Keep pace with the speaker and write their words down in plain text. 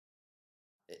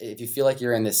if you feel like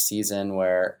you're in this season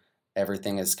where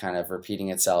everything is kind of repeating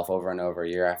itself over and over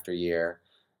year after year,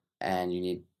 and you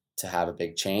need to have a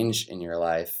big change in your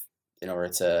life in order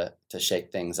to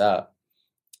shake things up,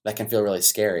 that can feel really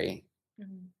scary.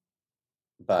 Mm-hmm.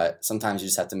 But sometimes you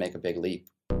just have to make a big leap.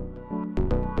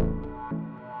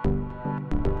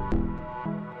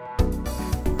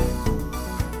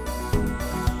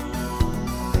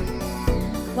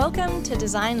 Welcome to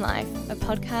Design Life, a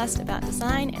podcast about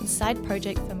design and side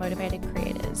project for motivated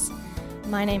creators.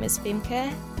 My name is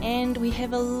Femke, and we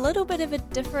have a little bit of a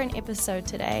different episode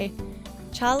today.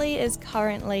 Charlie is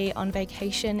currently on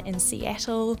vacation in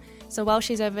Seattle, so while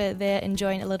she's over there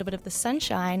enjoying a little bit of the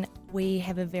sunshine, we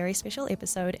have a very special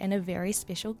episode and a very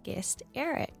special guest,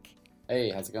 Eric. Hey,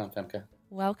 how's it going, Femke?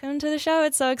 Welcome to the show.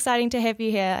 It's so exciting to have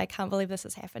you here. I can't believe this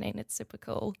is happening. It's super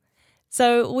cool.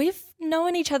 So we've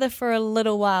known each other for a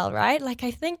little while, right? Like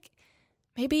I think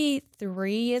maybe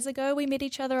 3 years ago we met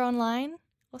each other online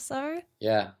or so.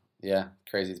 Yeah.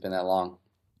 Crazy. It's been that long.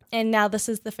 And now this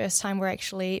is the first time we're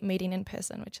actually meeting in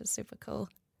person, which is super cool.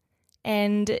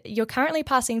 And you're currently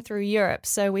passing through Europe.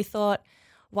 So we thought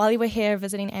while you were here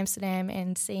visiting Amsterdam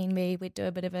and seeing me, we'd do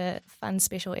a bit of a fun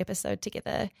special episode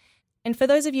together. And for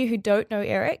those of you who don't know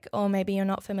Eric, or maybe you're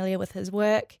not familiar with his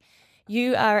work,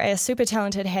 you are a super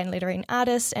talented hand lettering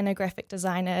artist and a graphic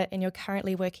designer, and you're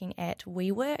currently working at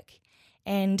WeWork.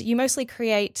 And you mostly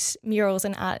create murals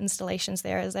and art installations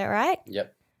there, is that right?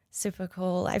 Yep. Super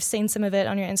cool. I've seen some of it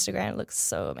on your Instagram. It looks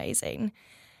so amazing.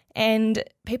 And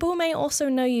people may also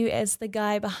know you as the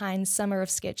guy behind Summer of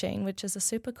Sketching, which is a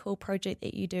super cool project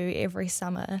that you do every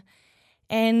summer.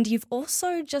 And you've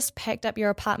also just packed up your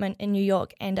apartment in New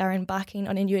York and are embarking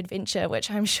on a new adventure, which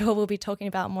I'm sure we'll be talking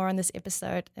about more on this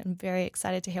episode. I'm very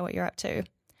excited to hear what you're up to.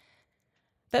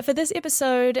 But for this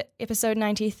episode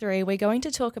 93, we're going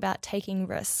to talk about taking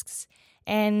risks.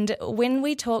 And when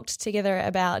we talked together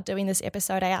about doing this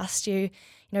episode, I asked you,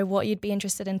 what you'd be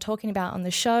interested in talking about on the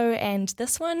show. And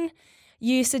this one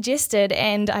you suggested,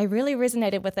 and I really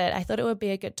resonated with it. I thought it would be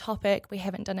a good topic. We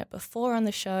haven't done it before on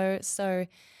the show. So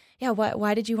yeah,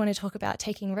 why did you want to talk about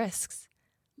taking risks?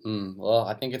 Well,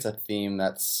 I think it's a theme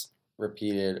that's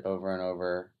repeated over and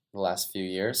over the last few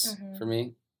years for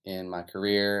me in my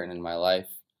career and in my life.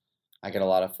 I get a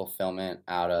lot of fulfillment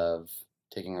out of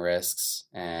taking risks,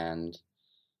 and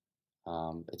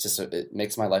it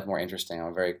makes my life more interesting. I'm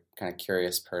a very kind of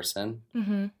curious person.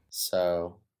 Mm-hmm.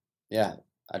 So yeah,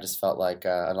 I just felt like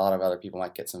a lot of other people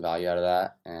might get some value out of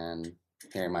that and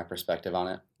hearing my perspective on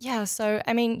it. Yeah, so,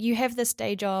 you have this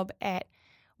day job at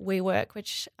WeWork,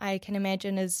 which I can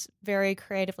imagine is very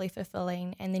creatively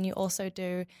fulfilling, and then you also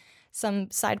do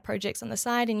some side projects on the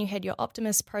side, and you had your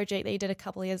Optimist project that you did a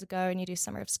couple of years ago, and you do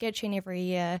Summer of Sketching every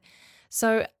year.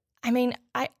 So,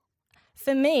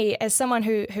 for me, as someone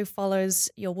who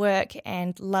follows your work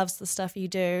and loves the stuff you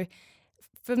do,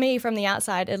 for me, from the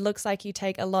outside, it looks like you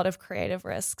take a lot of creative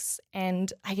risks,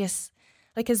 and I guess,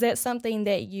 is that something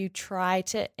that you try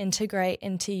to integrate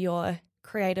into your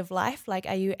creative life?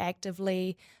 Are you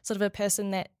actively sort of a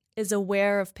person that is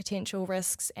aware of potential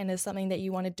risks and is something that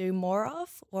you want to do more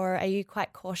of? Or are you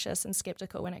quite cautious and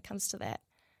skeptical when it comes to that?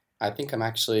 I think I'm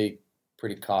actually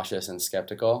pretty cautious and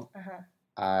skeptical.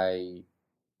 I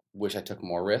wish I took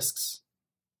more risks,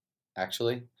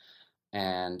 actually.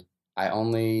 And I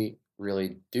only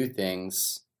really do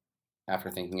things after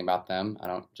thinking about them. I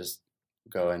don't just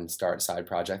go and start side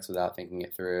projects without thinking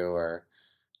it through, or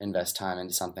invest time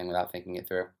into something without thinking it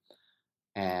through.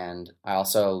 And I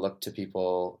also look to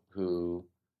people who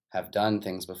have done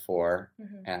things before,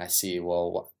 and I see,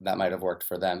 well, that might have worked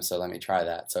for them, so let me try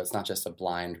that. So it's not just a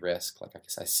blind risk.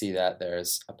 I see that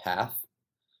there's a path.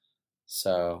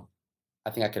 So I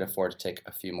think I could afford to take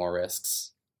a few more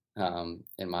risks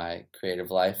in my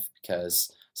creative life,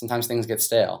 because sometimes things get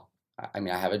stale. I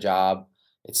have a job.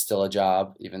 It's still a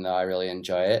job, even though I really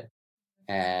enjoy it.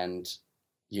 And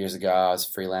years ago, I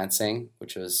was freelancing,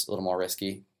 which was a little more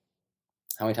risky.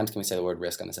 How many times can we say the word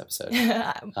risk on this episode?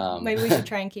 Maybe we should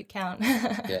try and keep count.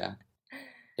 Yeah.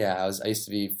 I used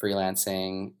to be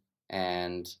freelancing,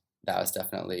 and that was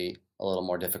definitely a little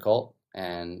more difficult.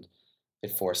 And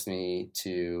it forced me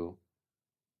to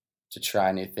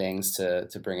try new things, to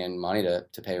bring in money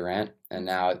to pay rent. And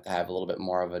now I have a little bit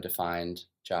more of a defined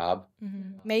job.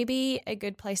 Maybe a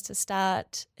good place to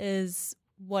start is,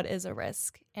 what is a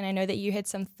risk? And I know that you had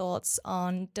some thoughts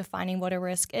on defining what a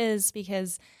risk is,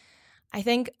 because I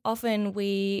think often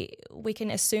we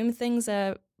can assume things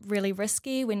are really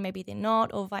risky when maybe they're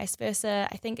not, or vice versa.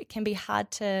 I think it can be hard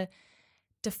to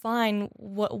define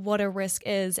what a risk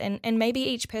is, and maybe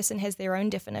each person has their own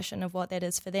definition of what that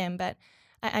is for them. But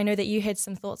I know that you had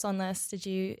some thoughts on this. Did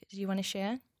you want to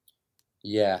share?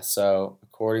 Yeah, so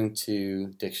according to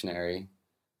dictionary,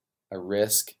 a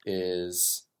risk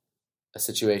is a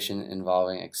situation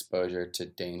involving exposure to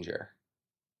danger.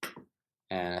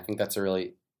 And I think that's a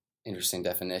really interesting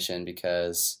definition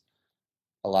because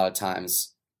a lot of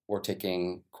times we're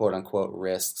taking quote unquote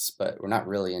risks, but we're not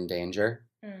really in danger.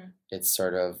 It's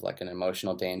sort of like an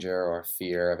emotional danger or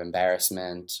fear of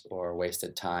embarrassment or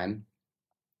wasted time.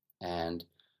 And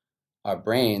our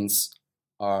brains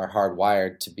are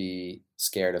hardwired to be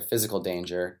scared of physical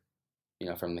danger,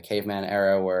 from the caveman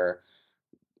era where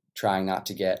trying not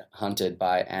to get hunted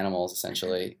by animals,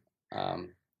 essentially.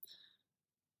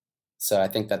 So I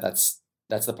think that's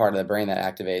the part of the brain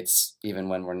that activates even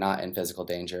when we're not in physical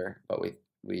danger, but we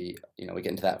get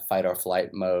into that fight or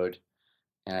flight mode,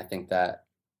 and I think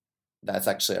that's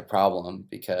actually a problem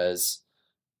because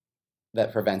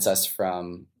that prevents us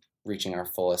from reaching our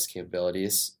fullest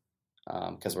capabilities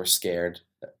because we're scared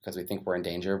because we think we're in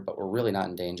danger, but we're really not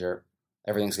in danger.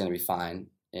 Everything's going to be fine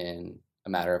in a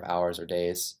matter of hours or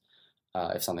days.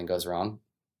 If something goes wrong,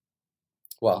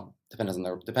 well,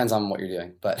 depends on what you're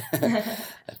doing. But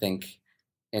I think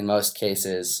in most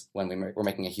cases, when we're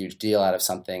making a huge deal out of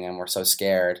something and we're so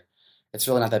scared, it's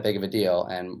really not that big of a deal,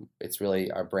 and it's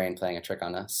really our brain playing a trick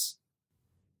on us.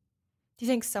 Do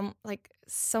you think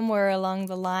somewhere along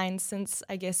the line, since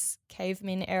I guess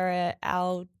caveman era,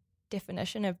 our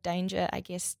definition of danger, I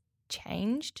guess,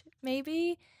 changed?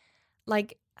 Maybe, I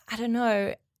don't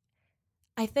know.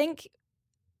 I think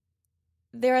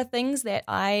there are things that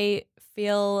I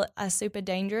feel are super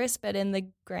dangerous, but in the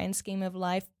grand scheme of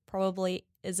life probably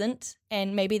isn't.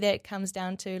 And maybe that comes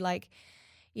down to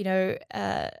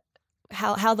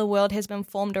how the world has been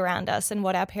formed around us and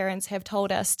what our parents have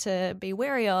told us to be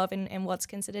wary of and what's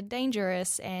considered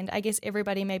dangerous. And I guess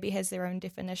everybody maybe has their own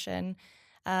definition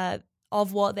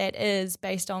of what that is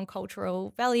based on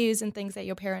cultural values and things that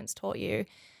your parents taught you.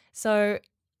 So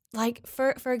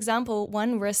for example,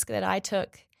 one risk that I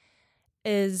took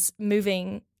is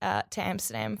moving to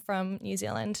Amsterdam from New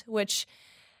Zealand, which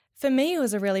for me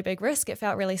was a really big risk. It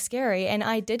felt really scary, and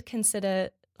I did consider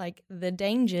the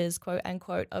dangers, quote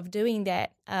unquote, of doing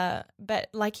that. But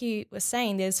like you were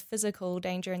saying, there's physical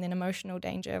danger and then emotional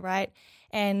danger, right?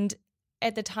 And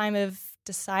at the time of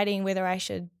deciding whether I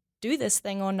should do this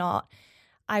thing or not,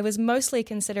 I was mostly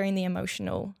considering the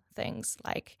emotional things,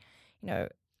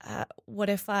 what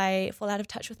if I fall out of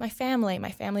touch with my family?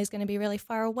 My family's going to be really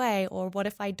far away. Or what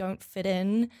if I don't fit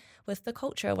in with the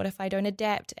culture? What if I don't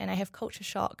adapt and I have culture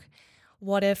shock?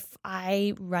 What if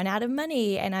I run out of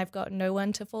money and I've got no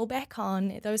one to fall back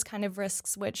on? Those kind of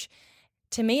risks, which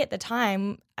to me at the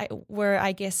time were,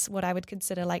 I guess, what I would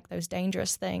consider those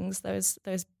dangerous things,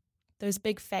 those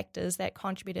big factors that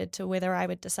contributed to whether I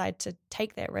would decide to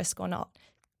take that risk or not.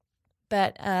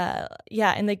 But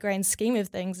in the grand scheme of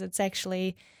things, it's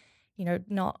actually,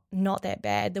 not that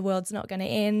bad. The world's not going to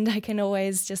end. I can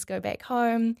always just go back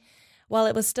home. While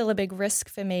it was still a big risk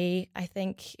for me, I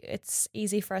think it's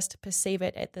easy for us to perceive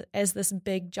it as this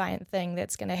big, giant thing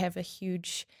that's going to have a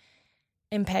huge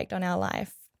impact on our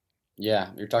life.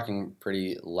 Yeah, you're talking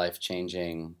pretty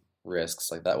life-changing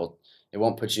risks like that. It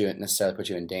won't necessarily put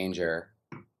you in danger,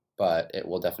 but it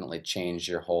will definitely change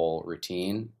your whole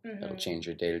routine. Mm-hmm. It'll change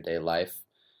your day-to-day life.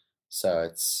 So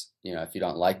it's, if you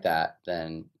don't like that,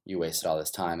 then you wasted all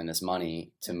this time and this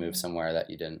money to move somewhere that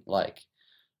you didn't like.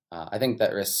 I think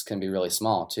that risks can be really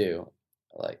small too.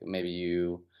 Like maybe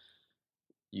you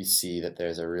see that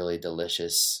there's a really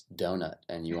delicious donut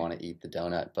and you want to eat the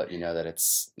donut, but you know that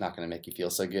it's not going to make you feel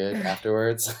so good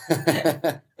afterwards.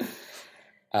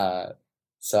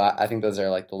 So I think those are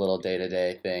the little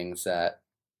day-to-day things that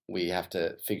we have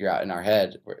to figure out in our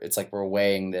head. It's like we're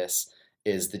weighing this,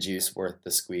 is the juice worth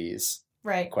the squeeze?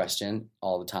 Right. Question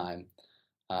all the time.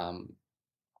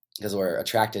 Because we're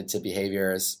attracted to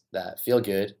behaviors that feel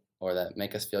good or that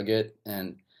make us feel good,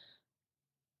 and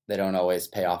they don't always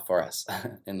pay off for us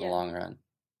in the long run.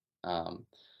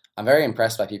 I'm very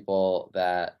impressed by people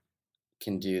that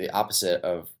can do the opposite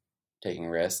of taking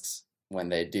risks when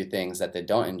they do things that they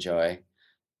don't enjoy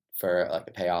for a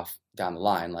payoff down the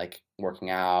line, like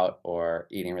working out or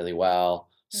eating really well,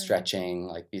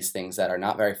 stretching, these things that are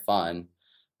not very fun.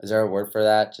 Is there a word for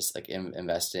that? Just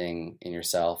investing in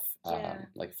yourself,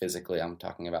 physically. I'm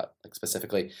talking about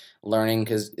specifically learning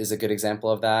is a good example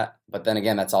of that. But then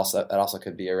again, that also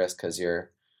could be a risk because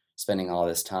you're spending all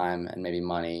this time and maybe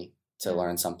money to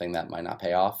learn something that might not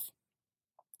pay off,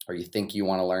 or you think you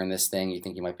want to learn this thing, you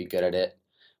think you might be good at it,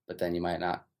 but then you might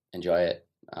not enjoy it.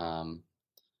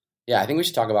 I think we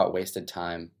should talk about wasted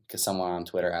time because someone on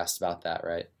Twitter asked about that,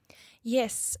 right?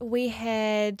 Yes, we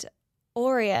had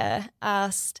Aurea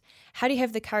asked, how do you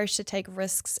have the courage to take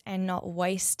risks and not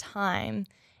waste time?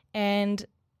 And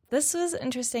this was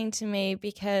interesting to me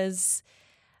because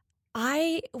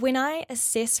when I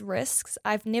assess risks,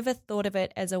 I've never thought of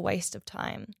it as a waste of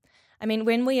time. I mean,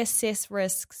 when we assess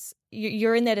risks,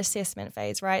 you're in that assessment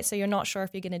phase, right? So you're not sure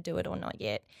if you're going to do it or not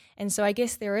yet. And so I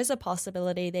guess there is a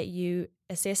possibility that you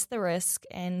assess the risk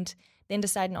and then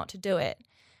decide not to do it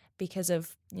because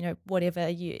of,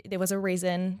 there was a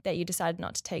reason that you decided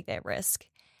not to take that risk.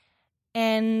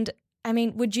 And I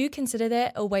mean, would you consider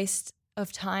that a waste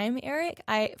of time, Eric?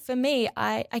 For me,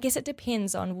 I guess it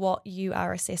depends on what you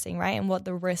are assessing, right? And what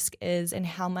the risk is and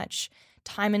how much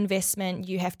time investment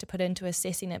you have to put into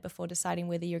assessing it before deciding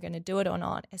whether you're going to do it or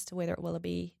not, as to whether it will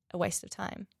be a waste of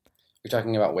time. You're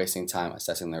talking about wasting time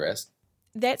assessing the risk?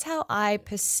 That's how I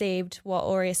perceived what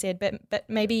Aurea said, but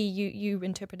maybe you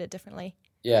interpret it differently.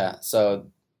 Yeah,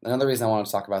 so another reason I wanted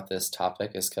to talk about this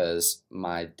topic is because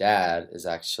my dad is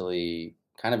actually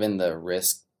kind of in the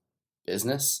risk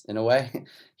business in a way.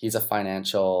 He's a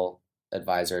financial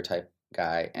advisor type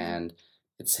guy, and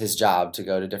it's his job to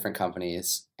go to different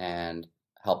companies and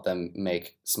help them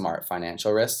make smart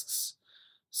financial risks.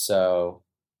 So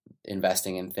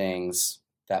investing in things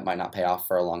that might not pay off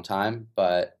for a long time,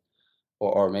 but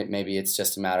or maybe it's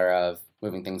just a matter of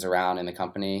moving things around in the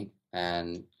company,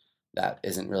 and that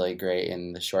isn't really great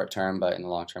in the short term, but in the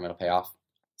long term it'll pay off.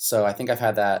 So I think I've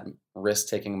had that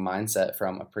risk-taking mindset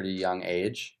from a pretty young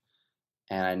age,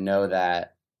 and I know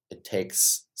that it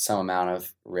takes some amount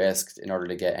of risk in order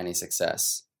to get any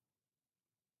success.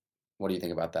 What do you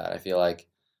think about that? I feel like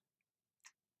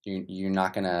you're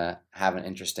not going to have an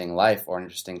interesting life or an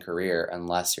interesting career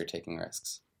unless you're taking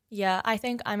risks. Yeah, I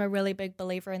think I'm a really big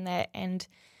believer in that, and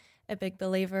a big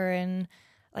believer in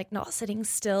like not sitting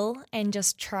still and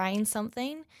just trying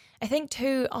something. I think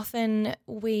too often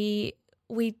we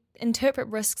interpret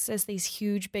risks as these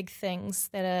huge big things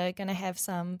that are going to have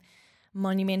some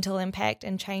monumental impact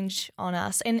and change on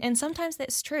us. And sometimes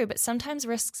that's true, but sometimes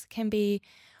risks can be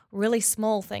really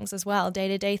small things as well,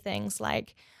 day-to-day things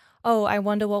like, oh, I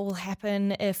wonder what will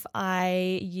happen if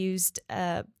I used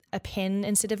a pen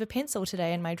instead of a pencil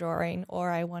today in my drawing, or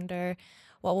I wonder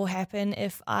what will happen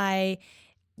if I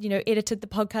edited the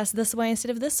podcast this way instead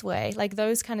of this way. Like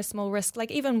those kind of small risks, like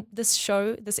even this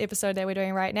episode that we're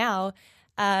doing right now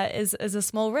is a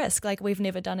small risk. Like we've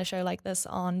never done a show like this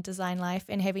on Design Life,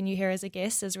 and having you here as a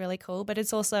guest is really cool, but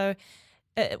it's also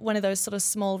one of those sort of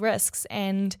small risks.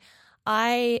 And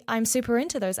I'm super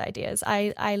into those ideas.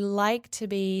 I like to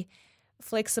be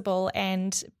flexible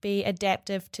and be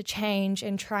adaptive to change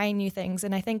and try new things.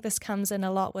 And I think this comes in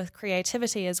a lot with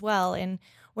creativity as well. And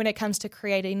when it comes to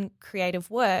creating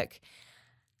creative work,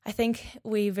 I think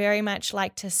we very much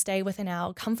like to stay within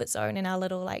our comfort zone and our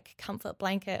little like comfort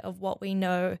blanket of what we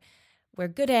know we're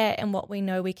good at and what we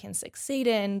know we can succeed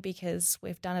in because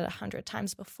we've done it 100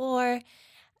 times before.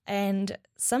 And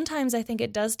sometimes I think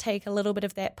it does take a little bit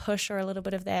of that push or a little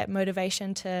bit of that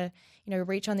motivation to,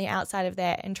 reach on the outside of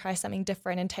that and try something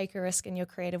different and take a risk in your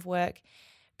creative work,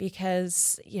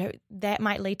 because, that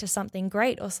might lead to something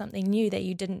great or something new that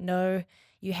you didn't know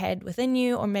you had within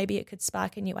you, or maybe it could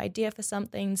spark a new idea for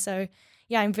something. So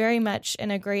yeah, I'm very much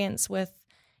in agreement with,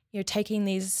 taking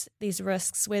these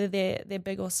risks, whether they're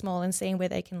big or small, and seeing where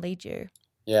they can lead you.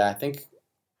 Yeah, I think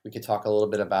we could talk a little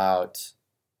bit about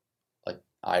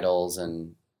idols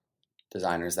and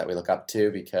designers that we look up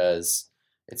to, because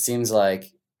it seems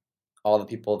like all the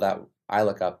people that I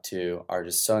look up to are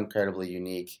just so incredibly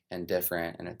unique and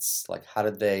different. And it's like, how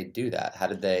did they do that? How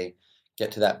did they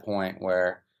get to that point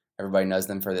where everybody knows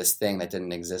them for this thing that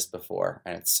didn't exist before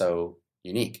and it's so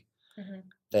unique? Mm-hmm.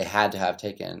 They had to have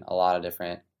taken a lot of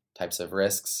different types of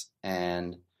risks.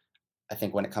 And I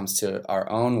think when it comes to our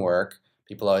own work,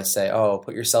 people always say, oh,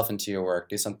 put yourself into your work,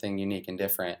 do something unique and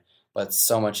different. But it's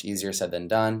so much easier said than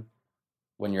done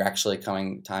when you're actually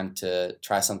coming time to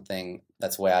try something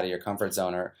that's way out of your comfort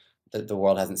zone or that the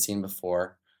world hasn't seen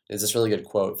before. There's this really good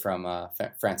quote from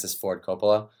Francis Ford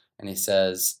Coppola, and he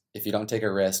says, if you don't take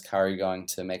a risk, how are you going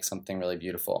to make something really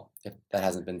beautiful if that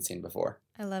hasn't been seen before?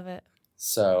 I love it.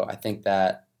 So I think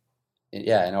that,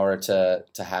 yeah, in order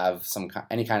to have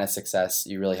any kind of success,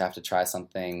 you really have to try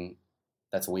something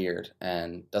that's weird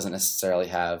and doesn't necessarily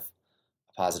have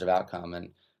a positive outcome. And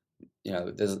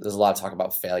there's a lot of talk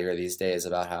about failure these days,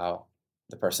 about how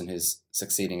the person who's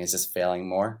succeeding is just failing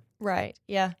more. Right,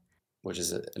 yeah. Which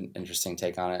is an interesting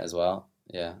take on it as well,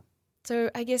 yeah. So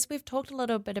I guess we've talked a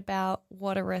little bit about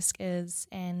what a risk is,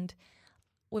 and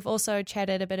we've also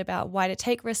chatted a bit about why to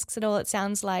take risks at all. It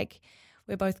sounds like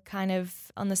we're both kind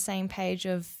of on the same page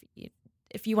of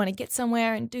if you want to get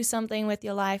somewhere and do something with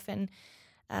your life and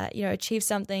achieve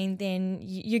something, then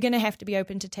you're going to have to be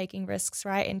open to taking risks,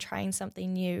 right, and trying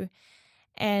something new.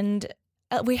 And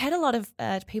we had a lot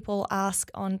of people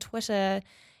ask on Twitter,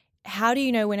 how do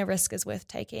you know when a risk is worth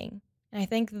taking? And I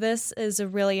think this is a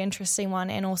really interesting one,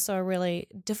 and also a really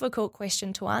difficult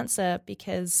question to answer,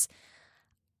 because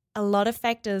a lot of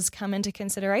factors come into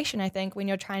consideration, I think, when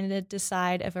you're trying to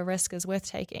decide if a risk is worth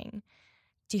taking.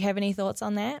 Do you have any thoughts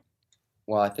on that?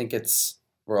 Well, I think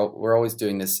we're always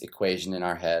doing this equation in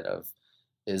our head of,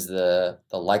 is the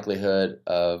likelihood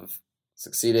of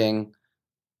succeeding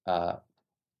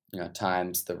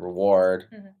times the reward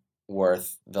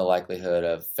worth the likelihood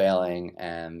of failing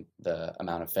and the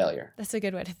amount of failure. That's a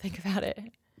good way to think about it.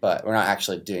 But we're not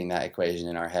actually doing that equation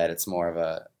in our head. It's more of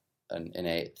an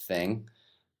innate thing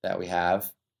that we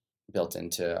have built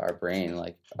into our brain.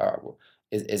 Like,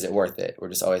 is it worth it? We're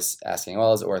just always asking,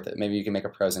 well, is it worth it? Maybe you can make a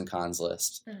pros and cons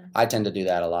list. I tend to do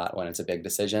that a lot when it's a big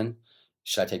decision.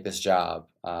 Should I take this job?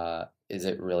 Is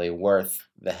it really worth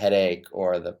the headache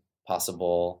or the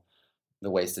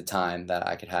wasted time that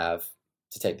I could have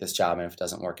to take this job, and if it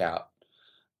doesn't work out?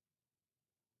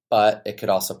 But it could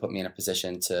also put me in a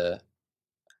position to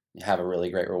have a really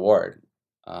great reward,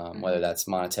 whether that's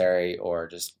monetary or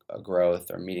just a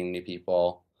growth or meeting new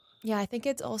people. Yeah, I think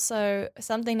it's also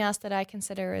something else that I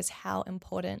consider is, how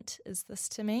important is this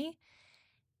to me?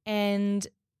 And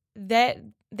that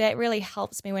really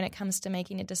helps me when it comes to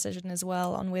making a decision as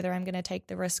well on whether I'm going to take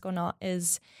the risk or not.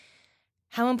 Is,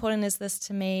 how important is this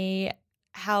to me?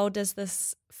 How does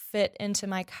this fit into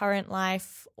my current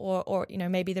life? Or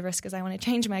maybe the risk is I want to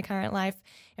change my current life.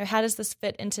 How does this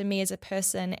fit into me as a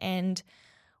person, and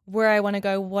where I want to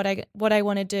go, what I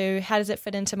want to do? How does it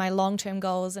fit into my long-term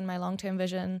goals and my long-term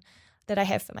vision that I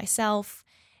have for myself?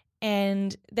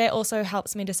 And that also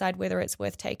helps me decide whether it's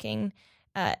worth taking.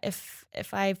 If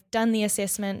I've done the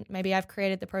assessment, maybe I've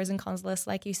created the pros and cons list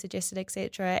like you suggested,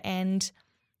 etc. And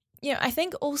I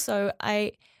think also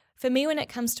for me, when it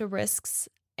comes to risks,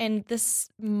 and this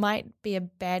might be a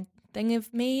bad thing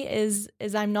of me, is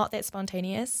I'm not that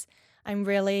spontaneous. I'm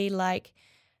really like,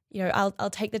 I'll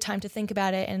take the time to think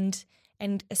about it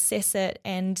and assess it.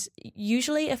 And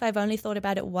usually if I've only thought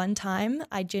about it one time,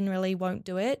 I generally won't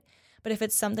do it. But if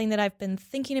it's something that I've been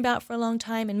thinking about for a long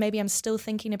time, and maybe I'm still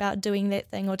thinking about doing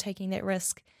that thing or taking that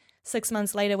risk 6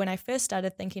 months later when I first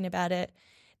started thinking about it,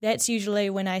 that's usually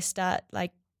when I start,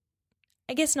 like,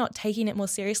 I guess not taking it more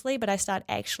seriously, but I start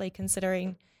actually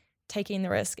considering taking the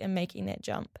risk and making that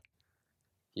jump.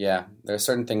 Yeah, there are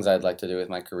certain things I'd like to do with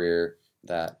my career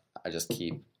that I just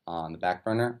keep on the back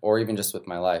burner, or even just with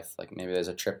my life. Like, maybe there's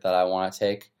a trip that I want to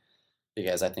take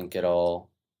because I think it'll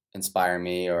inspire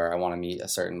me, or I want to meet a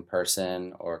certain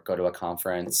person or go to a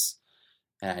conference,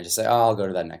 and I just say, oh, I'll go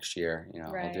to that next year.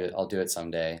 Right. I'll do it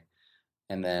someday.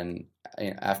 And then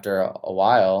after a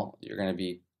while, you're going to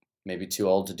be maybe too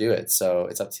old to do it. So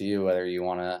it's up to you whether you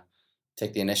want to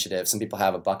take the initiative. Some people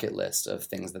have a bucket list of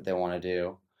things that they want to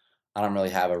do. I don't really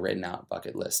have a written out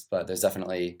bucket list, but there's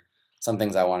definitely some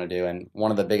things I want to do. And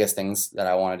one of the biggest things that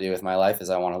I want to do with my life is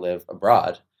I want to live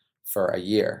abroad for a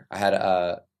year. I had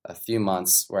a few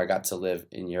months where I got to live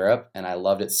in Europe, and I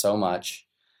loved it so much.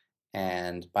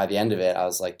 And by the end of it, I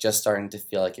was like just starting to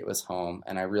feel like it was home.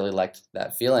 And I really liked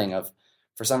that feeling of,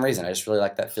 for some reason, I just really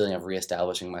like that feeling of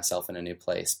reestablishing myself in a new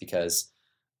place, because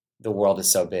the world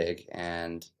is so big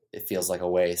and it feels like a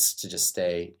waste to just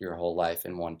stay your whole life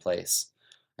in one place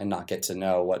and not get to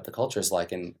know what the culture is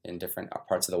like in different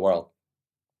parts of the world.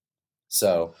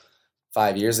 So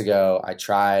 5 years ago, I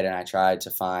tried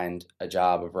to find a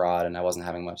job abroad, and I wasn't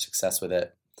having much success with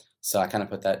it. So I kind of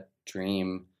put that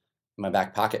dream in my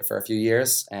back pocket for a few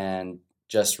years, and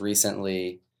just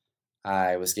recently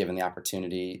I was given the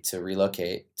opportunity to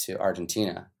relocate to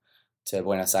Argentina, to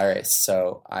Buenos Aires.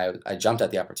 So I jumped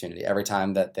at the opportunity. Every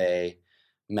time that they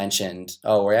mentioned,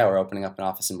 oh, yeah, we're opening up an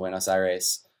office in Buenos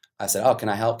Aires, I said, oh, can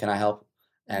I help?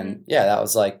 And yeah, that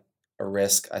was like a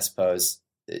risk, I suppose.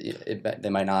 They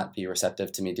might not be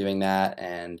receptive to me doing that,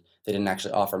 and they didn't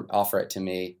actually offer it to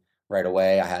me right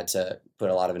away. I had to put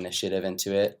a lot of initiative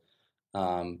into it.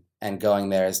 And going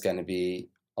there is going to be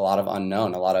a lot of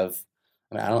unknown,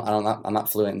 I'm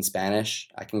not fluent in Spanish.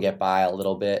 I can get by a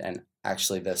little bit, and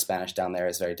actually the Spanish down there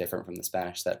is very different from the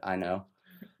Spanish that I know.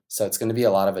 So it's going to be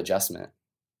a lot of adjustment.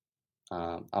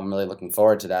 I'm really looking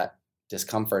forward to that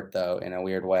discomfort, though, in a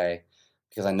weird way,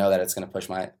 because I know that it's going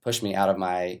to push me out of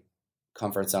my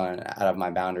comfort zone, out of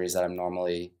my boundaries that I'm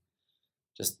normally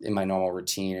just in my normal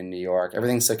routine in New York.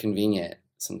 Everything's so convenient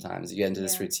sometimes. You get into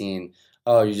this routine.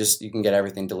 Oh, you can get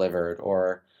everything delivered,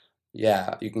 or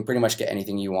yeah, you can pretty much get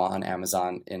anything you want on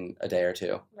Amazon in a day or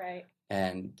two. Right.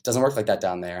 And it doesn't work like that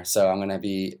down there. So I'm going to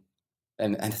be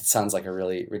and it sounds like a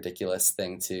really ridiculous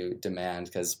thing to demand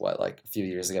because like a few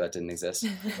years ago that didn't exist.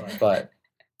 But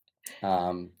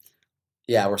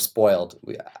yeah, we're spoiled.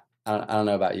 I don't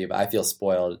know about you, but I feel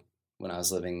spoiled when I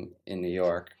was living in New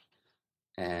York,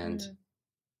 and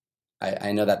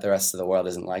I know that the rest of the world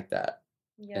isn't like that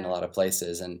in a lot of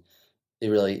places, and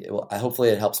hopefully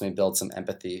it helps me build some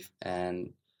empathy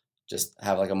and just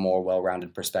have like a more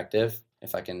well-rounded perspective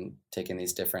if I can take in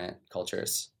these different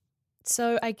cultures.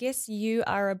 So I guess you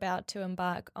are about to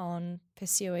embark on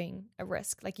pursuing a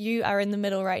risk. Like you are in the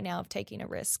middle right now of taking a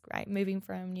risk, right? Moving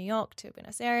from New York to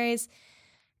Buenos Aires.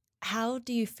 How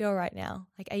do you feel right now?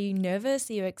 Like, are you nervous?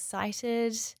 Are you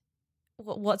excited?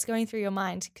 What's going through your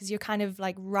mind? Because you're kind of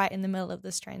like right in the middle of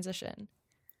this transition.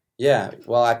 Yeah,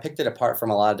 well, I picked it apart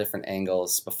from a lot of different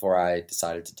angles before I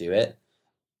decided to do it.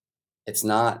 It's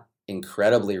not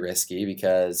incredibly risky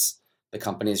because the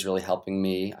company is really helping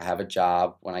me. I have a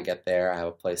job when I get there. I have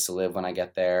a place to live when I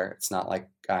get there. It's not like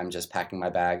I'm just packing my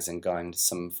bags and going to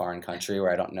some foreign country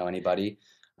where I don't know anybody.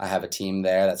 I have a team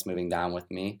there that's moving down with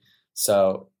me.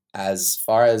 So as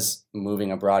far as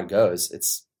moving abroad goes,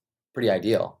 it's pretty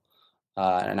ideal.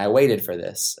 And I waited for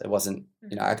this. It wasn't,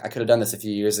 I could have done this a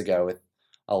few years ago with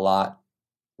a lot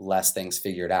less things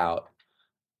figured out.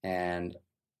 And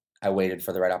I waited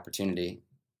for the right opportunity.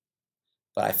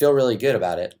 But I feel really good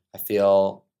about it. I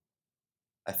feel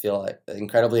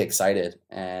incredibly excited,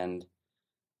 and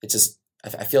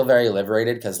I feel very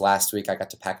liberated because last week I got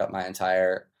to pack up my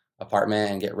entire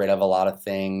apartment and get rid of a lot of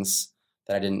things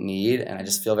that I didn't need, and I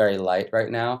just feel very light right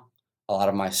now. A lot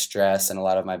of my stress and a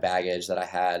lot of my baggage that I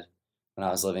had when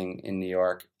I was living in New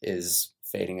York is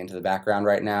fading into the background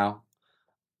right now.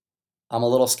 I'm a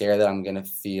little scared that I'm going to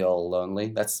feel lonely.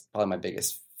 That's probably my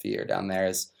biggest fear down there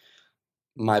is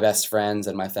my best friends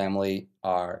and my family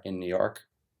are in New York.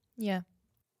 Yeah.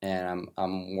 And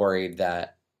I'm worried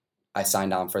that I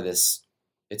signed on for this.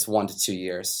 It's 1 to 2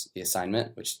 years, the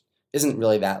assignment, which isn't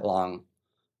really that long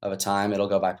of a time. It'll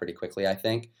go by pretty quickly, I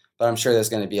think. But I'm sure there's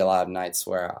going to be a lot of nights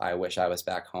where I wish I was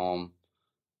back home.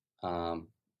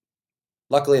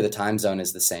 Luckily, the time zone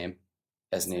is the same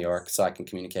as New York, so I can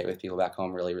communicate with people back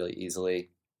home really, really easily.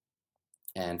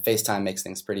 And FaceTime makes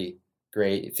things pretty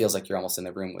great. It feels like you're almost in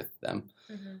the room with them.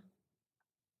 Mm-hmm.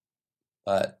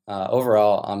 But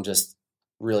overall, I'm just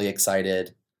really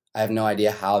excited. I have no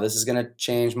idea how this is going to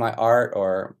change my art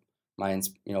or my,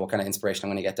 what kind of inspiration I'm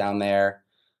going to get down there.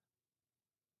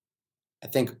 I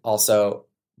think also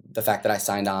the fact that I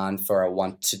signed on for a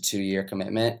 1 to 2 year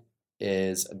commitment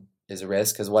is a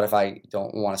risk, because what if I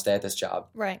don't want to stay at this job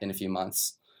in a few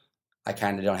months? I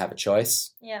kind of don't have a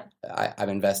choice. Yeah.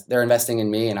 They're investing in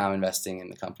me and I'm investing in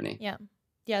the company. Yeah.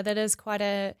 Yeah, that is quite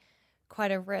a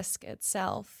risk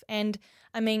itself. And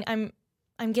I mean,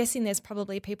 I'm guessing there's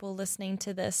probably people listening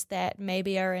to this that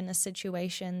maybe are in a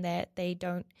situation that they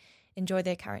don't enjoy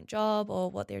their current job or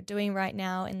what they're doing right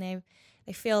now, and they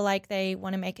feel like they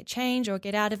want to make a change or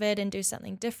get out of it and do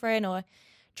something different or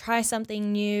try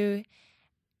something new.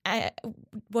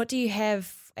 What do you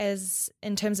have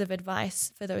in terms of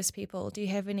advice for those people? Do you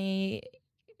have any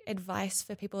advice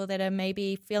for people that are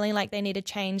maybe feeling like they need a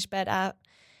change but are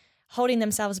holding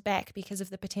themselves back because of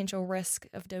the potential risk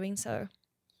of doing so?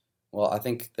 Well, I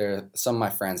think some of my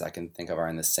friends I can think of are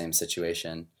in the same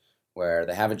situation where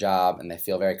they have a job and they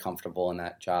feel very comfortable in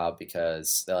that job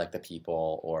because they like the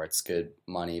people or it's good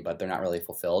money, but they're not really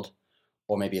fulfilled.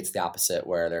 Or maybe it's the opposite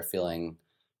where they're feeling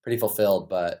pretty fulfilled,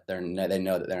 but they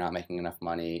know that they're not making enough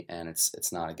money and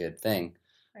it's not a good thing.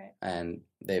 Right. And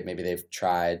they've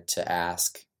tried to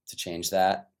ask to change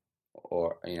that,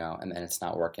 or and then it's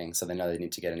not working, so they know they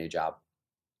need to get a new job.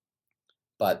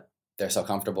 But they're so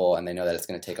comfortable and they know that it's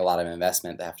going to take a lot of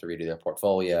investment. They have to redo their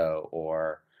portfolio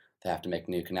or they have to make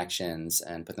new connections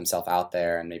and put themselves out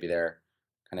there, and maybe they're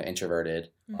kind of introverted.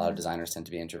 Mm-hmm. A lot of designers tend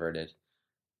to be introverted.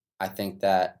 I think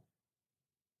that,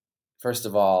 first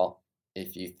of all,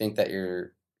 if you think that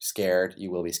you're scared,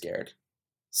 you will be scared.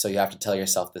 So you have to tell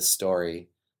yourself this story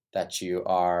that you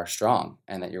are strong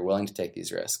and that you're willing to take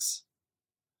these risks.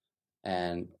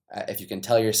 And if you can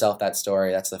tell yourself that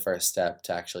story, that's the first step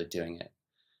to actually doing it.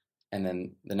 And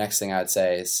then the next thing I would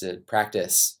say is to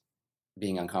practice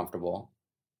being uncomfortable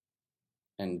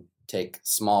and take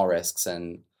small risks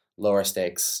and lower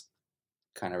stakes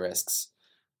kind of risks.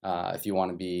 If you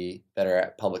want to be better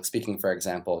at public speaking, for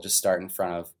example, just start in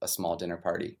front of a small dinner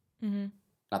party. Mm-hmm.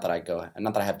 Not that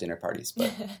I have dinner parties,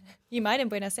 but you might in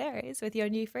Buenos Aires with your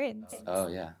new friends. Oh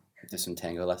yeah, do some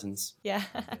tango lessons. Yeah.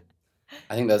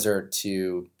 I think those are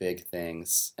two big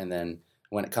things. And then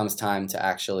when it comes time to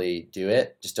actually do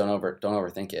it, just don't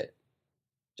overthink it.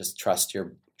 Just trust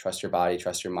your body,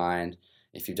 trust your mind.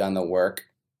 If you've done the work,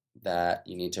 that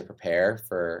you need to prepare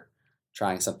for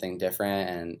trying something different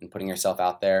and putting yourself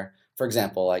out there. For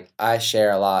example, like I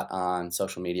share a lot on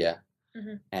social media,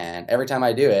 and every time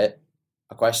I do it,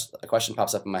 a question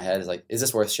pops up in my head is like, is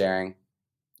this worth sharing?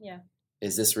 Yeah.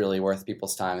 Is this really worth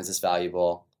people's time? Is this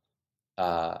valuable?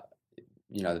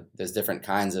 There's different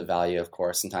kinds of value, of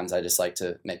course. Sometimes I just like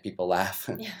to make people laugh,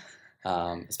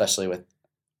 especially with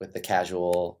the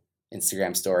casual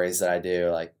Instagram stories that I do.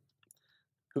 Like,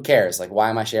 who cares? Like, why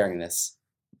am I sharing this?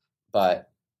 But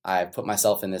I put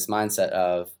myself in this mindset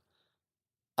of,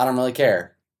 I don't really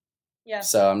care. Yeah.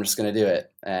 So I'm just gonna do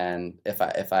it. And if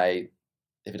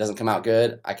it doesn't come out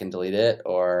good, I can delete it,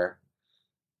 or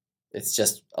it's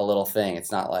just a little thing.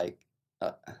 It's not like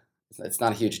it's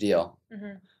not a huge deal.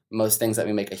 Most things that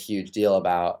we make a huge deal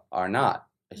about are not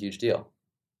a huge deal.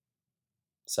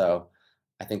 So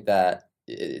I think that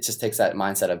it just takes that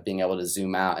mindset of being able to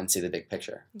zoom out and see the big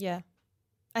picture. Yeah.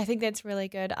 I think that's really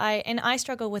good. I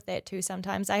struggle with that too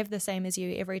sometimes. I have the same as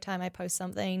you. Every time I post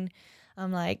something,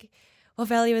 I'm like, what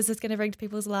value is this going to bring to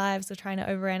people's lives? Or trying to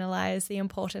overanalyze the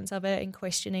importance of it and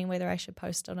questioning whether I should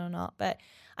post it or not. But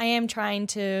I am trying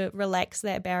to relax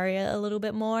that barrier a little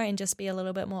bit more and just be a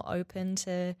little bit more open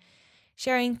to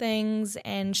sharing things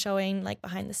and showing like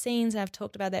behind the scenes. And I've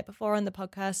talked about that before on the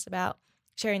podcast about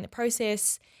sharing the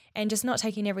process and just not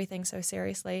taking everything so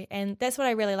seriously. And that's what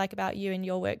I really like about you and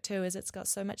your work too, is it's got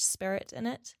so much spirit in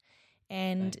it.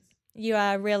 And Thanks. You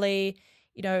are really,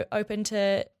 open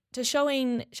to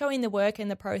showing the work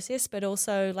and the process, but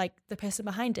also like the person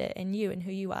behind it and you and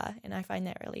who you are. And I find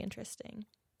that really interesting.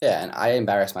 Yeah, and I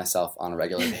embarrass myself on a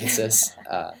regular basis.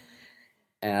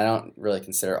 And I don't really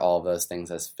consider all of those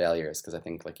things as failures, because I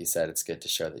think, like you said, it's good to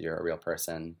show that you're a real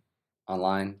person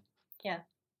online. Yeah.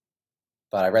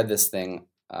 But I read this thing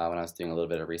when I was doing a little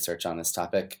bit of research on this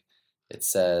topic. It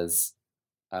says,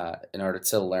 in order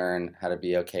to learn how to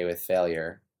be okay with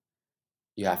failure,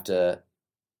 you have to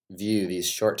view these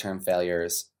short-term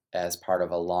failures as part of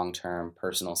a long-term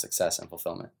personal success and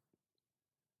fulfillment.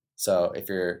 So if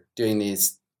you're doing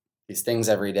these things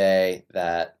every day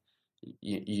that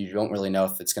you don't really know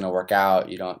if it's going to work out,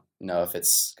 you don't know if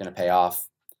it's going to pay off,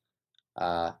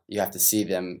 you have to see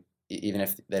them, even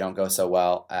if they don't go so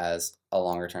well, as a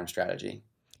longer term strategy.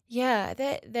 Yeah,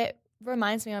 that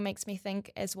reminds me, or makes me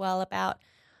think as well about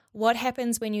what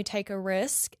happens when you take a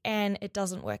risk and it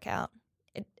doesn't work out.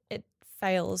 It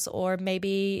fails, or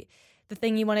maybe the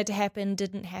thing you wanted to happen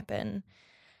didn't happen.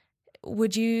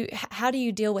 How do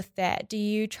you deal with that? Do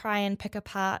you try and pick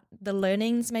apart the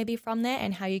learnings maybe from that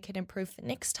and how you can improve for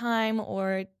next time,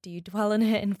 or do you dwell in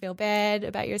it and feel bad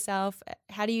about yourself?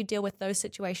 How do you deal with those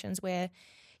situations where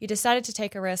you decided to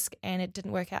take a risk and it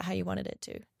didn't work out how you wanted it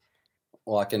to?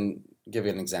 Well, I can give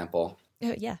you an example.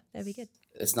 Oh, yeah, that'd be good.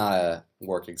 It's not a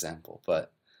work example,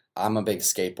 but I'm a big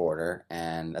skateboarder,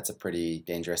 and that's a pretty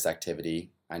dangerous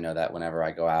activity. I know that whenever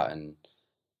I go out and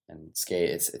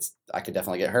skate, I could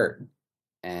definitely get hurt.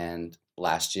 And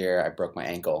last year I broke my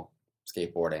ankle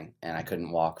skateboarding, and I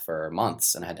couldn't walk for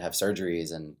months, and I had to have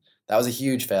surgeries, and that was a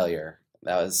huge failure.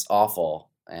 That was awful.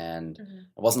 And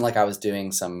it wasn't like I was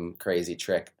doing some crazy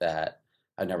trick that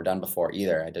I'd never done before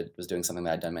either. I was doing something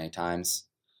that I'd done many times.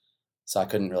 So I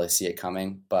couldn't really see it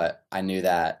coming, but I knew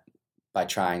that by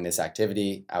trying this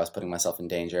activity, I was putting myself in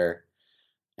danger.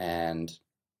 And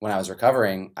when I was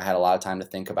recovering, I had a lot of time to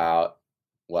think about,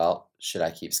 well, should I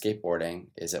keep skateboarding?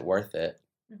 Is it worth it?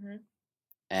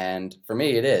 And for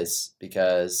me, it is,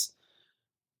 because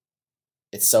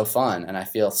it's so fun and I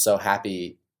feel so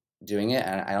happy doing it,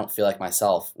 and I don't feel like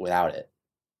myself without it.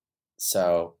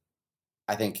 So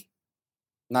I think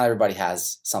not everybody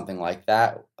has something like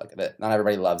that. Not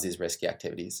everybody loves these risky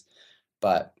activities.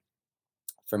 But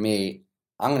for me,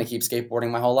 I'm going to keep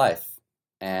skateboarding my whole life,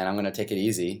 and I'm going to take it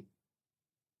easy,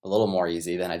 a little more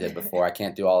easy than I did before. I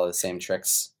can't do all of the same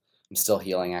tricks. I'm still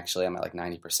healing, actually. I'm at like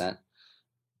 90%.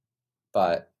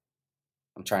 But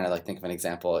I'm trying to think of an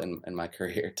example in my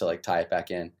career to tie it back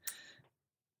in.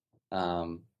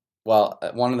 Well,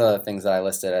 one of the things that I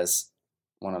listed as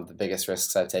one of the biggest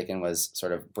risks I've taken was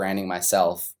sort of branding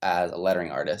myself as a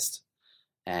lettering artist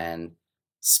and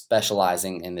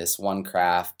specializing in this one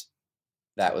craft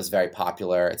that was very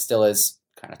popular. It still is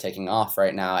kind of taking off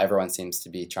right now. Everyone seems to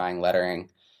be trying lettering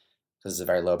because it's a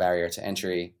very low barrier to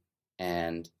entry.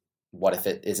 And what if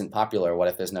it isn't popular? What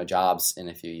if there's no jobs in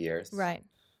a few years? Right.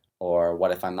 Or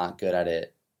what if I'm not good at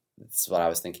it? That's what I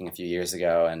was thinking a few years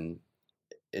ago. And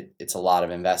it's a lot of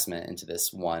investment into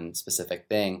this one specific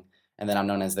thing. And then I'm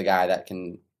known as the guy that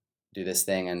can do this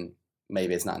thing, and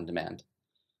maybe it's not in demand.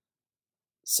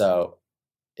 So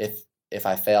if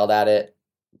I failed at it,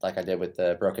 like I did with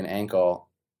the broken ankle,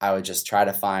 I would just try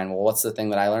to find, well, what's the thing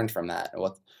that I learned from that?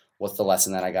 What's the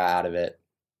lesson that I got out of it?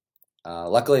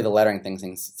 Luckily, the lettering thing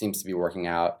seems to be working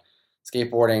out.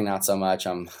 Skateboarding, not so much.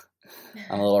 I'm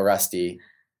a little rusty,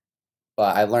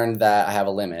 but I learned that I have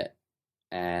a limit,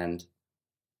 and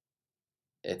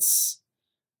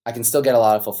I can still get a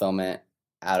lot of fulfillment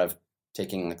out of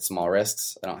taking like small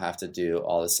risks. I don't have to do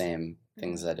all the same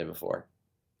things as I did before.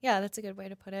 Yeah, that's a good way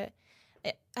to put it.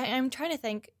 I'm trying to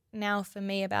think now for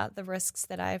me about the risks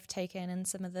that I've taken and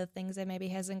some of the things that maybe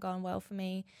hasn't gone well for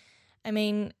me. I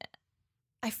mean,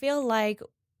 I feel like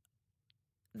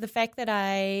the fact that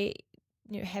I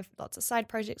have lots of side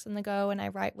projects on the go and I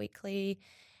write weekly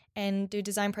and do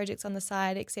design projects on the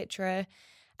side, etc.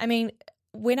 I mean,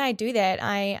 when I do that,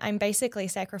 I'm basically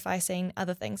sacrificing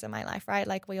other things in my life, right?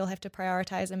 Like we all have to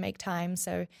prioritize and make time.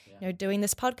 So, doing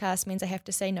this podcast means I have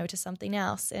to say no to something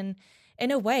else. And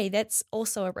in a way, that's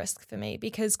also a risk for me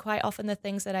because quite often the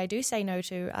things that I do say no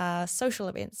to are social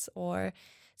events or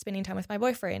spending time with my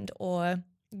boyfriend or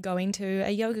going to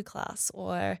a yoga class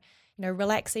or,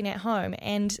 relaxing at home.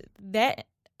 And that,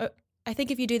 I think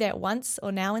if you do that once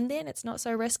or now and then, it's not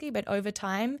so risky. But over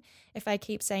time, if I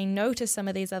keep saying no to some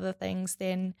of these other things,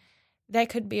 then that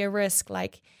could be a risk.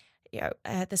 Like,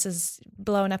 this is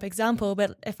blown up example,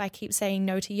 but if I keep saying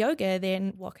no to yoga,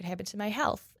 then what could happen to my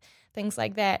health? Things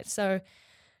like that. So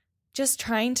just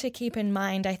trying to keep in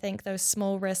mind, I think, those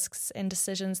small risks and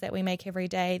decisions that we make every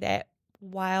day that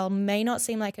while may not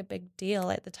seem like a big deal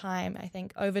at the time, I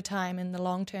think over time in the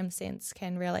long-term sense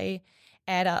can really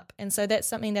add up. And so that's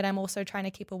something that I'm also trying to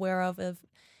keep aware of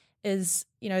is,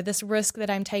 this risk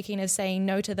that I'm taking is saying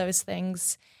no to those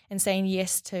things and saying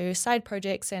yes to side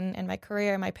projects and my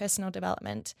career and my personal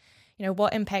development.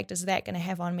 What impact is that going to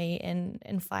have on me in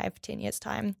 5-10 years'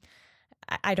 time?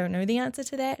 I don't know the answer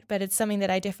to that, but it's something that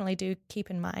I definitely do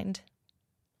keep in mind.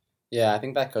 Yeah, I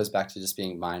think that goes back to just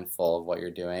being mindful of what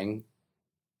you're doing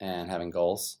and having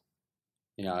goals.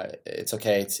 It's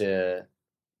okay to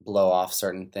blow off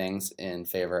certain things in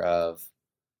favor of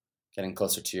getting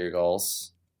closer to your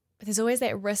goals. But there's always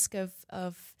that risk of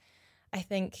I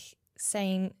think,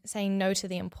 saying no to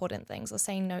the important things or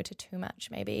saying no to too much,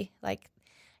 maybe. Like,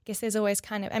 I guess there's always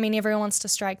everyone wants to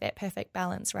strike that perfect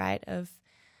balance, right, of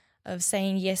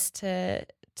saying yes to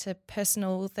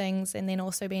personal things and then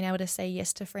also being able to say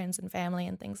yes to friends and family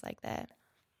and things like that.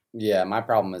 Yeah, my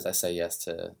problem is I say yes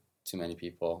to too many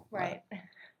people. Right.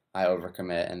 I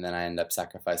overcommit and then I end up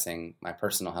sacrificing my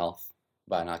personal health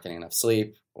by not getting enough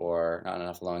sleep or not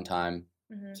enough alone time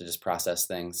to just process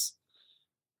things.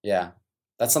 Yeah,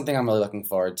 that's something I'm really looking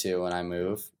forward to when I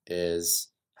move is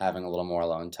having a little more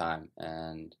alone time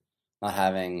and not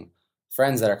having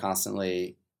friends that are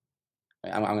constantly,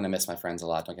 I'm going to miss my friends a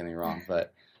lot, don't get me wrong,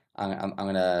 but I'm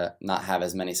going to not have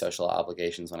as many social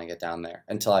obligations when I get down there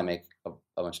until I make a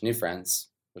bunch of new friends,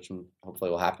 which hopefully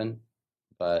will happen.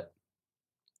 But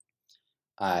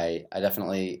I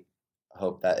definitely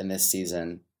hope that in this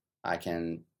season I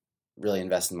can really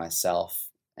invest in myself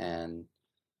and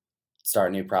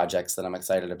start new projects that I'm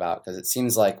excited about. Because it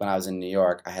seems like when I was in New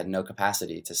York, I had no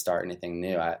capacity to start anything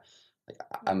new. I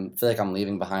feel like I'm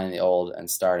leaving behind the old and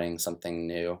starting something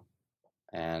new.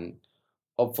 And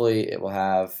hopefully it will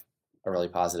have a really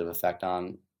positive effect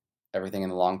on everything in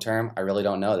the long term. I really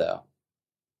don't know, though.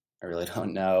 I really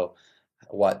don't know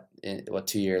what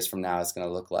 2 years from now is going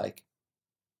to look like.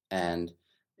 And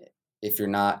if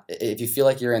you feel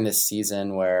like you're in this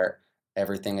season where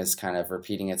everything is kind of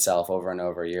repeating itself over and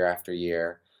over year after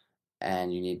year,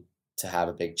 and you need to have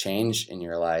a big change in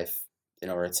your life in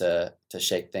order to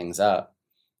shake things up,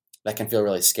 that can feel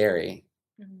really scary.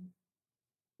 Mm-hmm.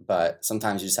 But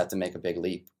sometimes you just have to make a big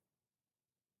leap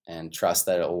and trust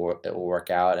that it will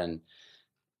work out. And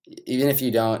even if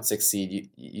you don't succeed,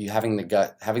 you having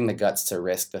the guts to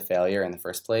risk the failure in the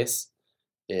first place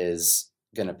is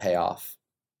going to pay off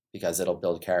because it'll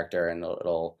build character and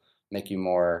it'll make you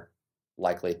more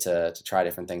likely to try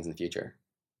different things in the future.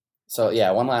 So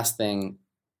yeah, one last thing,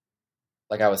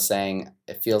 like I was saying,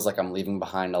 it feels like I'm leaving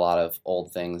behind a lot of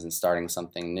old things and starting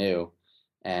something new.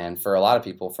 And for a lot of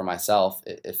people, for myself,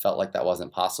 it felt like that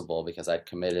wasn't possible because I'd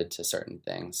committed to certain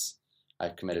things.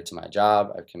 I've committed to my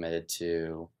job, I've committed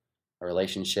to a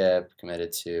relationship,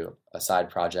 committed to a side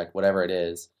project, whatever it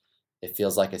is. It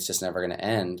feels like it's just never going to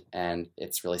end, and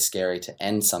it's really scary to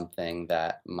end something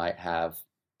that might have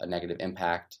a negative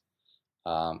impact,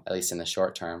 at least in the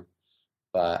short term.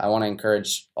 But I want to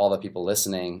encourage all the people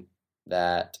listening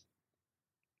that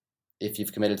if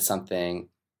you've committed to something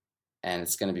and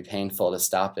it's going to be painful to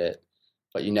stop it,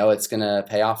 but you know it's going to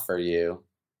pay off for you,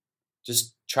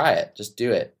 just try it, just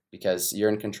do it, because you're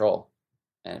in control.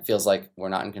 And it feels like we're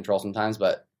not in control sometimes,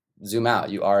 but zoom out.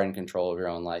 You are in control of your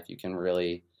own life. You can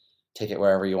really take it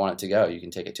wherever you want it to go. You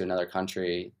can take it to another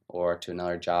country or to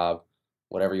another job,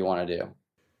 whatever you want to do.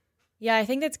 Yeah, I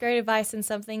think that's great advice and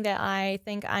something that I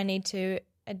think I need to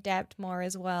adapt more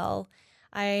as well.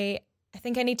 I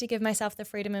think I need to give myself the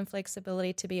freedom and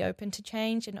flexibility to be open to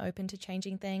change and open to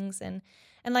changing things. And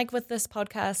like with this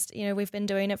podcast, you know, we've been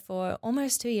doing it for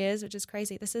almost 2 years, which is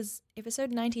crazy. This is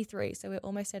episode 93, so we're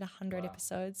almost at 100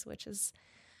 episodes, which is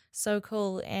so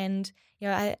cool. And you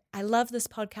know, I love this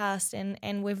podcast,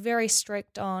 and we're very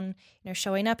strict on, you know,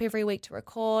 showing up every week to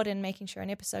record and making sure an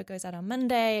episode goes out on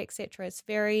Monday, etc. It's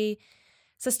very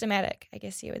systematic, I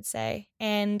guess you would say.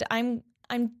 And I'm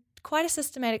quite a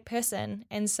systematic person,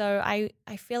 and so I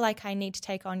feel like I need to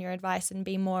take on your advice and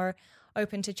be more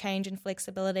open to change and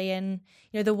flexibility. And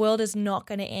you know, the world is not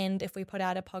going to end if we put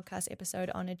out a podcast episode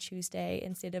on a Tuesday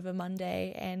instead of a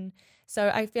Monday. And so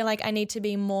I feel like I need to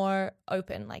be more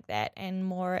open like that and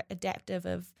more adaptive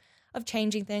of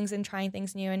changing things and trying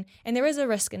things new. And there is a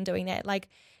risk in doing that. Like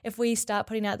if we start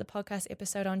putting out the podcast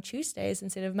episode on Tuesdays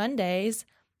instead of Mondays,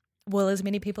 will as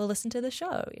many people listen to the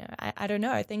show? You know, I don't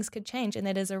know. Things could change, and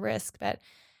that is a risk. But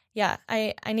yeah,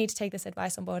 I need to take this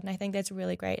advice on board, and I think that's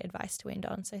really great advice to end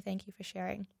on. So thank you for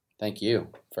sharing. Thank you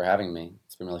for having me.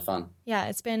 It's been really fun. Yeah,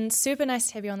 it's been super nice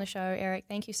to have you on the show, Eric.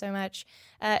 Thank you so much.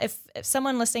 If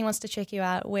someone listening wants to check you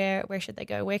out, where should they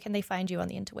go? Where can they find you on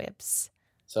the interwebs?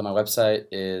 So my website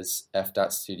is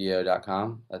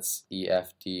f.studio.com. That's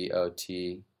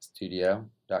EFDOT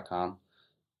studio.com.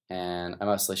 And I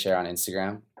mostly share on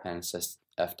Instagram, and it's just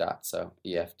f. So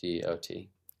EFDOT.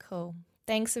 Cool.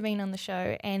 Thanks for being on the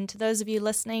show. And to those of you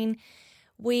listening,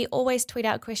 we always tweet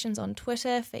out questions on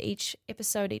Twitter for each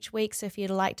episode each week. So if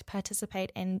you'd like to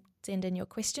participate and send in your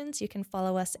questions, you can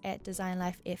follow us at Design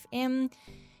Life FM.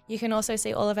 You can also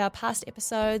see all of our past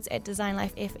episodes at Design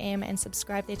Life FM and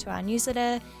subscribe there to our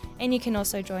newsletter. And you can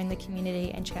also join the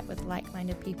community and chat with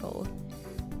like-minded people.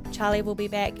 Charlie will be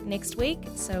back next week,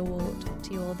 so we'll talk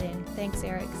to you all then. Thanks,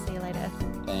 Eric. See you later.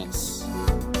 Thanks.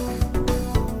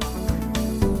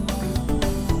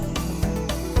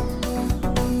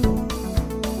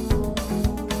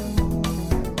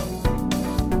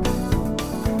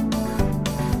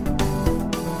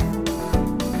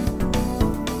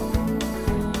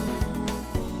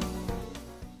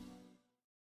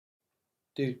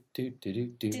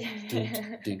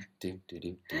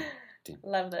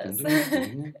 Love this.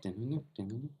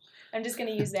 I'm just going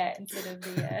to use that instead of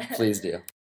the... Please do.